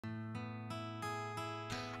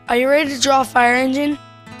Are you ready to draw a fire engine?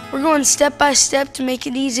 We're going step by step to make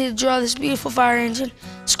it easy to draw this beautiful fire engine.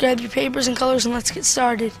 Just grab your papers and colors and let's get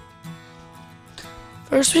started.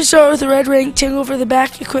 First we start with a red rectangle for the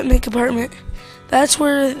back equipment compartment. That's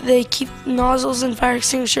where they keep nozzles and fire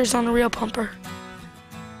extinguishers on a real pumper.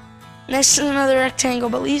 Next is another rectangle,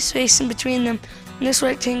 but leave space in between them. And this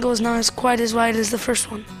rectangle is not quite as wide as the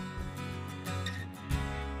first one.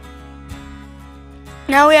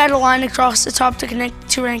 Now we add a line across the top to connect the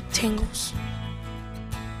two rectangles.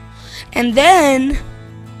 And then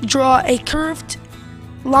draw a curved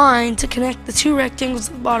line to connect the two rectangles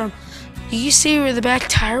at the bottom. Do you see where the back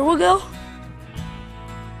tire will go?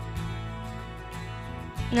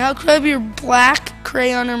 Now grab your black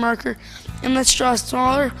crayon or marker and let's draw a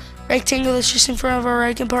smaller rectangle that's just in front of our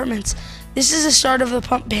right compartments. This is the start of the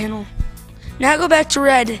pump panel. Now go back to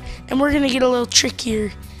red and we're going to get a little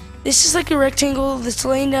trickier. This is like a rectangle that's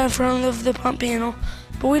laying down in front of the pump panel,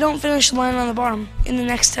 but we don't finish the line on the bottom. In the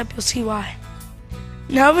next step you'll see why.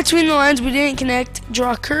 Now between the lines we didn't connect,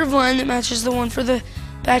 draw a curved line that matches the one for the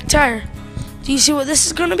back tire. Do you see what this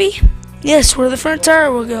is going to be? Yes, where the front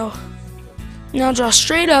tire will go. Now draw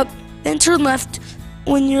straight up, then turn left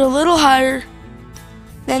when you're a little higher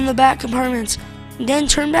than the back compartments. Then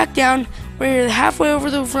turn back down where you're halfway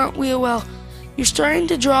over the front wheel well. You're starting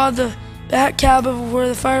to draw the back cab of where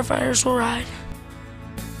the firefighters will ride.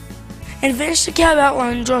 And finish the cab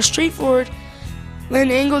outline, draw straight forward, then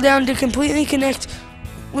angle down to completely connect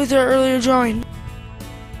with our earlier drawing.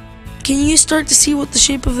 Can you start to see what the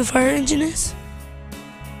shape of the fire engine is?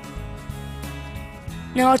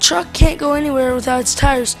 Now a truck can't go anywhere without its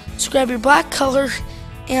tires, so grab your black color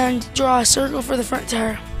and draw a circle for the front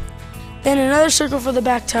tire. Then another circle for the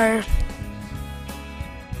back tire.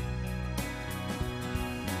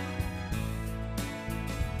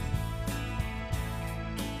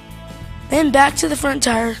 Then back to the front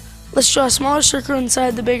tire. Let's draw a smaller circle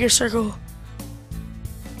inside the bigger circle.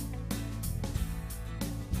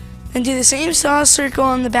 And do the same small circle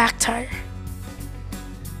on the back tire.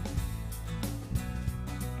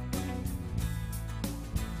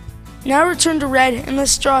 Now return to red and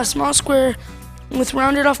let's draw a small square with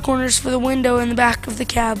rounded off corners for the window in the back of the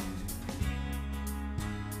cab.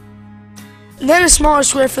 Then a smaller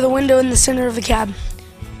square for the window in the center of the cab.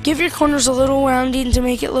 Give your corners a little rounding to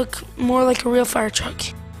make it look more like a real fire truck.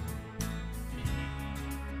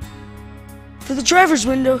 For the driver's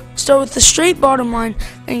window, start with the straight bottom line,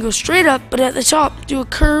 then go straight up, but at the top, do a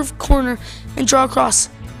curved corner and draw across.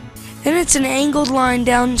 Then it's an angled line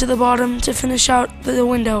down to the bottom to finish out the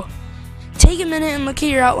window. Take a minute and look at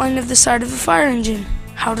your outline of the side of the fire engine.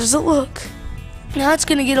 How does it look? Now it's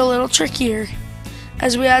going to get a little trickier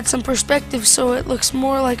as we add some perspective so it looks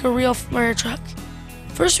more like a real fire truck.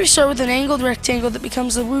 First we start with an angled rectangle that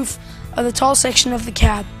becomes the roof of the tall section of the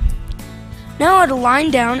cab. Now add a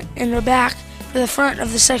line down and a back for the front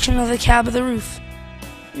of the section of the cab of the roof.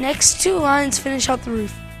 Next, two lines finish out the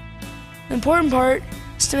roof. The important part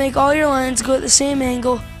is to make all your lines go at the same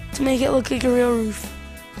angle to make it look like a real roof.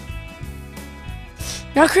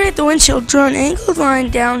 Now create the windshield. Draw an angled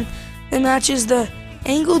line down that matches the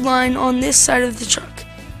angled line on this side of the truck.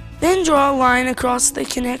 Then draw a line across that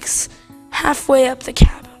connects halfway up the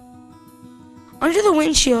cab. Under the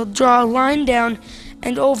windshield, draw a line down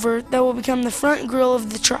and over that will become the front grille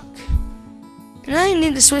of the truck. And now you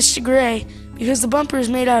need to switch to gray because the bumper is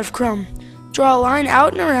made out of chrome. Draw a line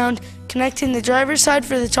out and around, connecting the driver's side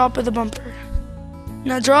for the top of the bumper.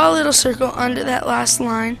 Now draw a little circle under that last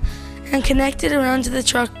line and connect it around to the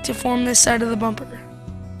truck to form this side of the bumper.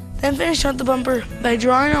 Then finish out the bumper by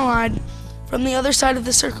drawing a line from the other side of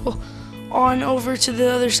the circle on over to the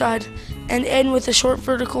other side and end with a short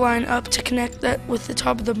vertical line up to connect that with the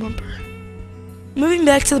top of the bumper. Moving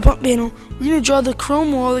back to the pump panel, we're going to draw the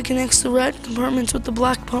chrome wall that connects the red compartments with the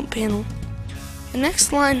black pump panel. The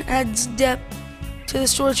next line adds depth to the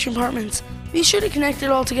storage compartments. Be sure to connect it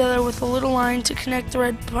all together with a little line to connect the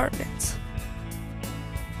red compartments.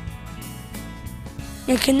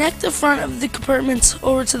 Now connect the front of the compartments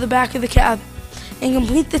over to the back of the cab and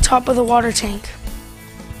complete the top of the water tank.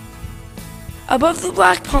 Above the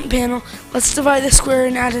black pump panel, let's divide the square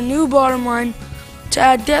and add a new bottom line to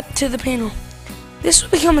add depth to the panel. This will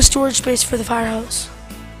become a storage space for the fire hose.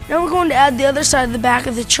 Now we're going to add the other side of the back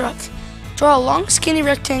of the truck. Draw a long skinny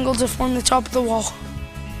rectangle to form the top of the wall.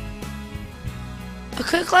 A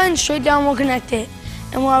quick line straight down will connect it,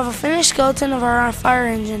 and we'll have a finished skeleton of our fire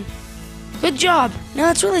engine. Good job! Now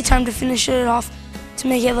it's really time to finish it off to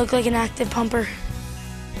make it look like an active pumper.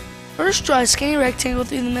 First, draw a skinny rectangle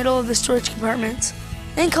through the middle of the storage compartments,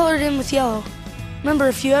 then color it in with yellow. Remember,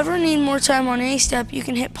 if you ever need more time on any step, you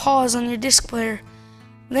can hit pause on your disc player.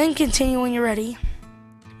 Then continue when you're ready.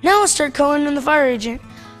 Now let's start coloring in the fire agent.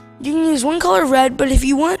 You can use one color of red, but if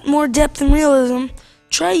you want more depth and realism,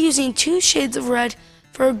 try using 2 shades of red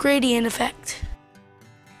for a gradient effect.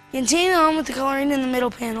 Continue on with the coloring in the middle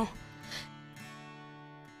panel.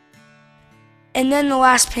 And then the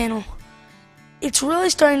last panel. It's really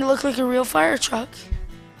starting to look like a real fire truck.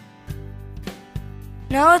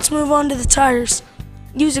 Now let's move on to the tires.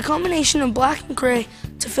 Use a combination of black and gray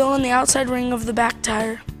to fill in the outside ring of the back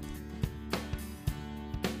tire.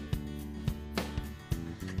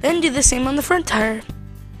 Then do the same on the front tire.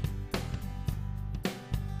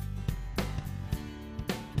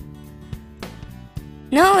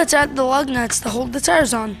 Now let's add the lug nuts to hold the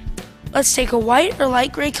tires on. Let's take a white or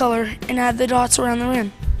light gray color and add the dots around the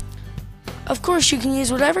rim. Of course, you can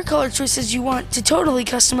use whatever color choices you want to totally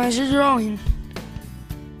customize your drawing.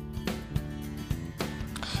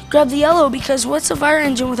 Grab the yellow because what's a fire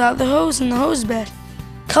engine without the hose and the hose bed?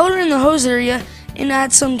 Color in the hose area and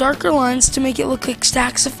add some darker lines to make it look like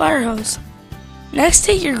stacks of fire hose. Next,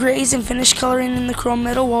 take your grays and finish coloring in the chrome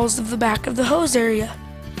metal walls of the back of the hose area.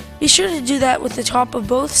 Be sure to do that with the top of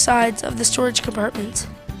both sides of the storage compartment.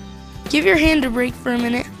 Give your hand a break for a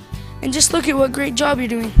minute and just look at what great job you're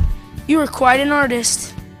doing. You are quite an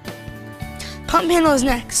artist. Pump panel is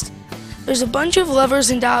next. There's a bunch of levers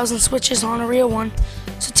and dials and switches on a real one,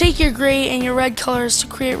 so take your gray and your red colors to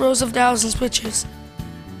create rows of dials and switches.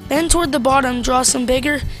 Then toward the bottom, draw some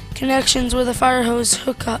bigger connections where the fire hose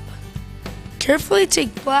hook up. Carefully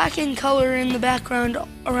take black and color in the background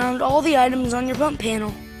around all the items on your pump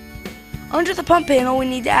panel. Under the pump panel, we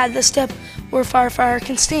need to add the step where firefighter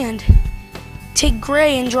can stand. Take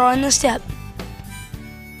gray and draw in the step.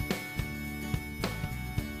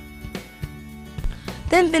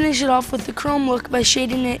 Then finish it off with the chrome look by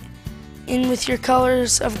shading it in with your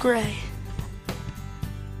colors of gray.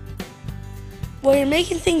 While you're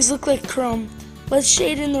making things look like chrome, let's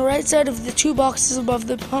shade in the right side of the 2 boxes above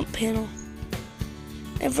the pump panel.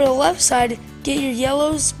 And for the left side, get your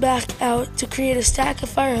yellows back out to create a stack of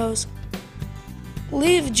fire hose.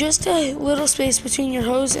 Leave just a little space between your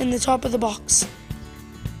hose and the top of the box.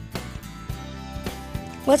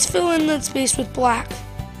 Let's fill in that space with black.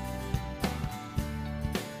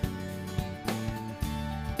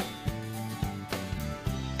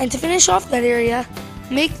 And to finish off that area,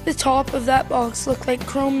 make the top of that box look like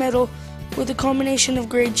chrome metal with a combination of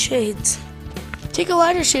grayed shades. Take a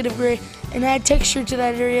lighter shade of gray and add texture to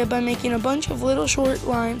that area by making a bunch of little short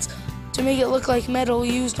lines to make it look like metal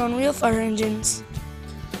used on real fire engines.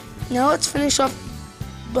 Now let's finish off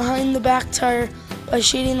behind the back tire by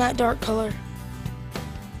shading that dark color.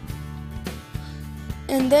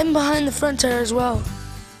 And then behind the front tire as well.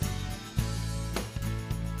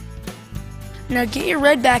 Now get your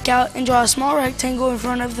red back out and draw a small rectangle in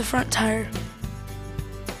front of the front tire.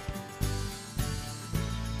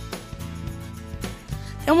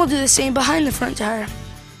 Then we'll do the same behind the front tire.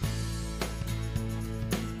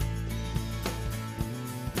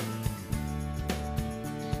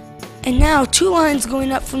 And now 2 lines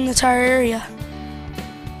going up from the tire area.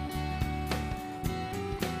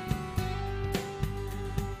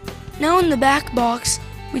 Now in the back box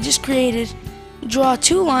we just created, draw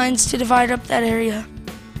 2 lines to divide up that area.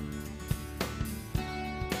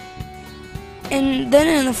 And then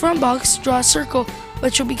in the front box, draw a circle,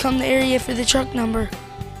 which will become the area for the truck number.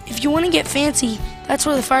 If you want to get fancy, that's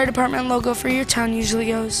where the fire department logo for your town usually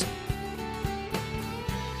goes.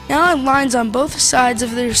 Now add lines on both sides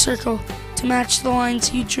of their circle to match the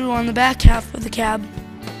lines you drew on the back half of the cab.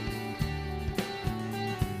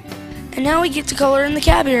 And now we get to color in the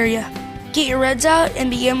cab area. Get your reds out and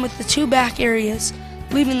begin with the 2 back areas,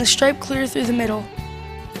 leaving the stripe clear through the middle.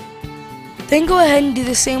 Then go ahead and do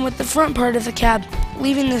the same with the front part of the cab,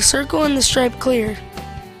 leaving the circle and the stripe clear.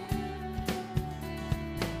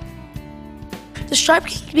 The stripe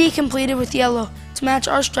can be completed with yellow to match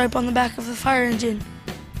our stripe on the back of the fire engine.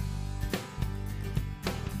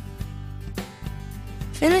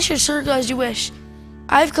 Finish your circle as you wish.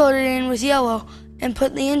 I've colored it in with yellow and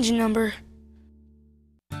put the engine number.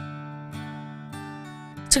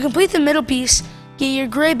 To complete the middle piece, get your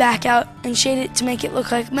gray back out and shade it to make it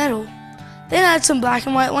look like metal. Then add some black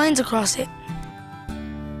and white lines across it.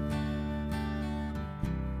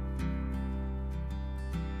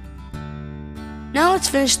 Now let's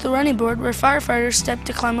finish the running board where firefighters step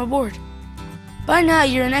to climb aboard. By now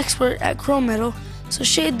you're an expert at chrome metal, so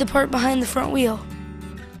shade the part behind the front wheel,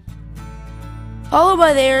 followed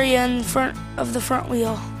by the area in front of the front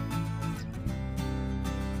wheel.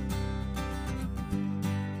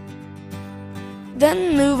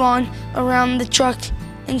 Then move on around the truck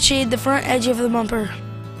and shade the front edge of the bumper.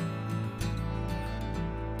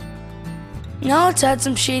 Now let's add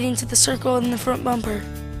some shading to the circle in the front bumper.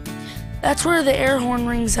 That's where the air horn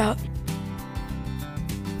rings out.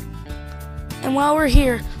 And while we're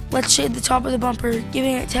here, let's shade the top of the bumper,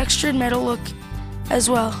 giving it a textured metal look as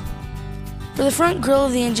well. For the front grille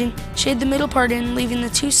of the engine, shade the middle part in, leaving the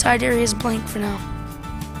two side areas blank for now.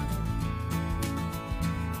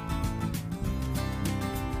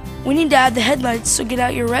 We need to add the headlights, so get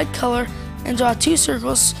out your red color and draw 2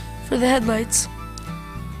 circles for the headlights.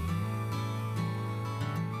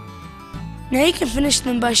 Now you can finish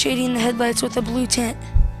them by shading the headlights with a blue tint.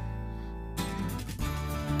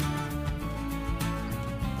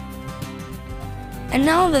 And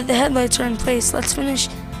now that the headlights are in place, let's finish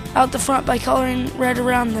out the front by coloring red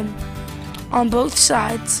around them on both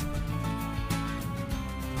sides.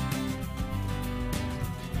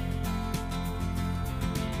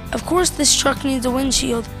 Of course, this truck needs a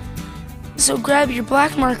windshield, so grab your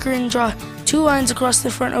black marker and draw 2 lines across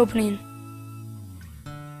the front opening.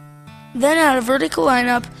 Then add a vertical line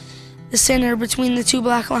up the center between the 2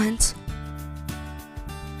 black lines.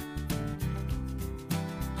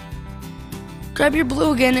 Grab your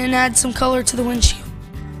blue again and add some color to the windshield.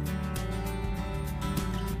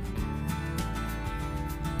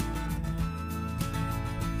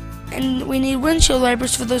 And we need windshield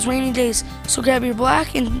wipers for those rainy days, so grab your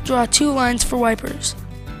black and draw 2 lines for wipers.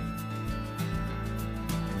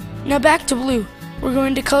 Now back to blue. We're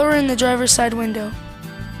going to color in the driver's side window.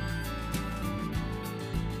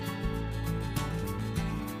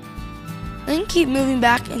 Then keep moving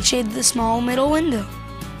back and shade the small middle window.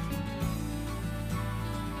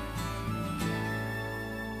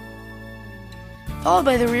 Followed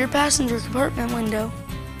by the rear passenger compartment window.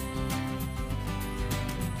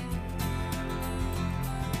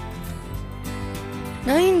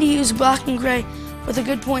 Now you need to use black and gray with a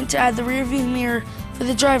good point to add the rear view mirror for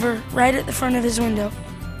the driver right at the front of his window.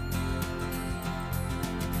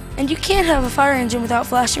 And you can't have a fire engine without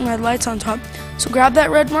flashing red lights on top, so grab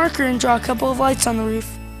that red marker and draw a couple of lights on the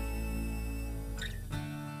roof.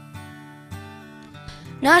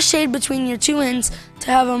 Now shade between your 2 ends to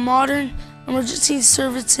have a modern emergency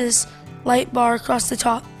services light bar across the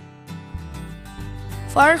top.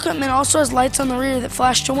 Fire equipment also has lights on the rear that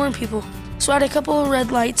flash to warn people, so add a couple of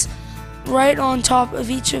red lights right on top of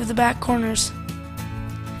each of the back corners.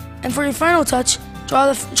 And for your final touch,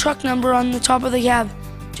 draw the truck number on the top of the cab,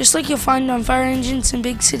 just like you'll find on fire engines in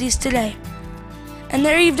big cities today. And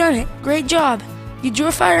there you've done it. Great job! You drew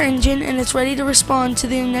a fire engine and it's ready to respond to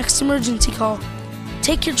the next emergency call.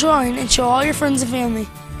 Take your drawing and show all your friends and family,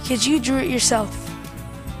 because you drew it yourself.